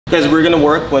Because we're gonna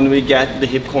work when we get the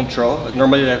hip control.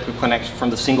 Normally like we connect from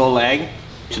the single leg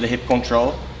to the hip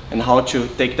control and how to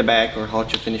take the back or how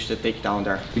to finish the takedown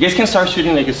there. You guys can start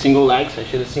shooting like a single leg. So I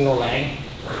shoot a single leg.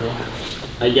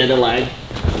 I get a leg.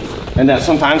 And then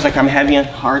sometimes like I'm having a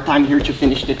hard time here to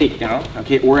finish the takedown,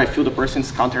 okay? Or I feel the person's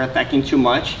counter-attacking too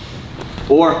much.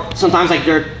 Or sometimes like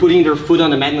they're putting their foot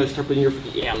on the mat and they start putting your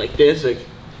foot, yeah, like this. Like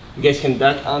you guys can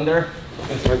duck under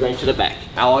and start going to the back.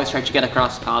 I always try to get a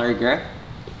cross collar grip.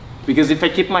 Because if I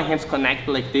keep my hands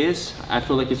connected like this, I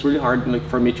feel like it's really hard like,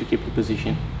 for me to keep the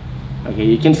position. Okay,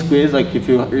 you can squeeze like if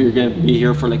you're gonna be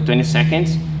here for like 20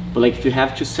 seconds, but like if you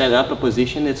have to set up a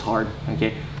position, it's hard,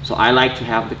 okay? So I like to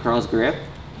have the cross grip.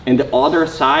 And the other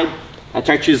side, I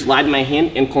try to slide my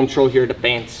hand and control here the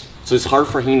pants. So it's hard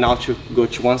for him now to go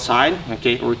to one side,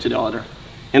 okay, or to the other.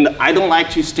 And I don't like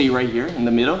to stay right here in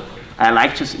the middle. I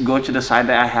like to go to the side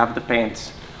that I have the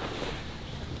pants.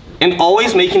 And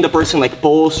always making the person like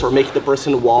pose or make the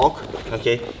person walk,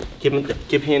 okay?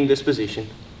 Keep him in this position.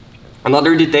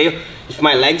 Another detail, if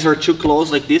my legs are too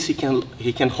close like this, he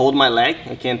can hold my leg,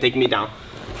 okay, and take me down.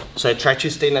 So I try to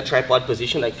stay in a tripod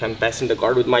position, like if I'm passing the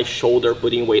guard with my shoulder,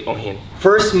 putting weight on him.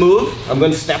 First move, I'm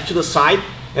gonna step to the side,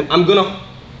 and I'm gonna,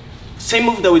 same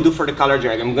move that we do for the collar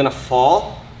drag, I'm gonna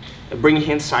fall, and bring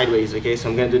him sideways, okay? So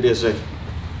I'm gonna do this,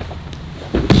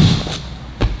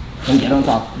 and get on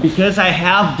top. Because I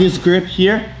have this grip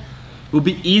here, it will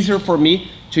be easier for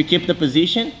me to keep the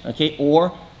position, okay,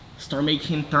 or start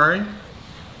making him turn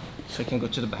so I can go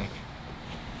to the back.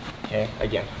 Okay,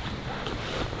 again.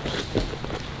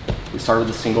 We start with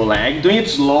a single leg, doing it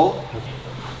slow.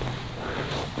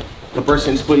 The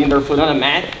person is putting their foot on the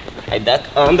mat, I duck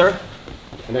under,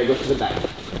 and I go to the back.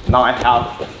 Now I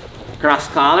have cross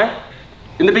collar.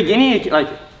 In the beginning, like,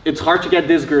 it's hard to get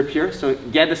this grip here, so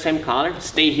get the same collar,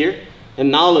 stay here, and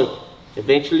now look,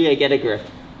 eventually I get a grip.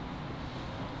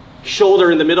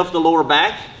 Shoulder in the middle of the lower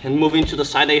back, and moving to the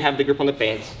side that you have the grip on the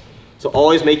pants. So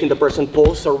always making the person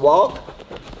pulse or walk.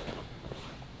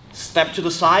 Step to the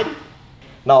side.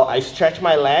 Now I stretch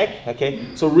my leg, okay?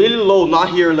 So really low, not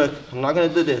here, look, I'm not gonna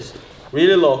do this.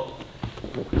 Really low.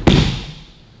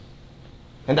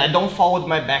 And I don't fall with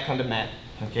my back on the mat,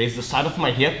 okay? It's the side of my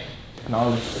hip.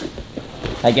 Now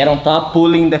I get on top,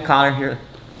 pulling the collar here.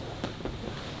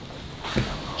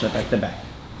 Just like the back.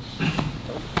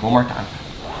 One more time.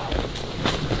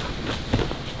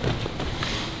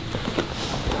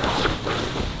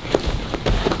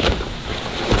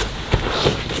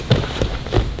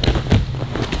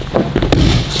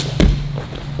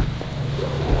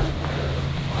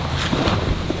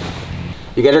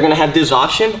 You guys are gonna have this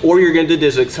option, or you're gonna do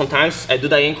this. Like sometimes I do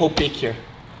the ankle pick here,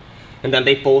 and then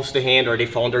they post the hand or they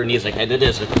fall on their knees. Like I did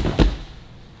this.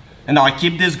 And now I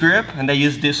keep this grip and I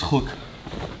use this hook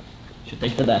to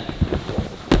take the back.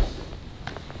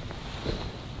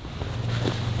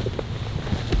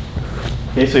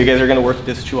 Okay, so you guys are gonna work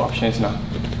these two options now.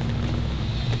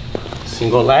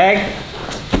 Single leg.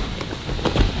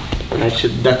 I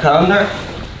should duck under.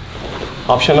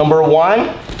 Option number one.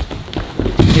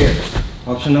 Here.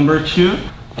 Option number two.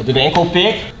 I do the ankle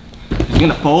pick. He's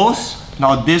gonna pose.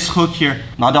 Now this hook here.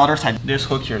 Not the other side. This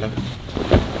hook here. Look.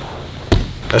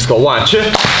 Let's go. 1, 2.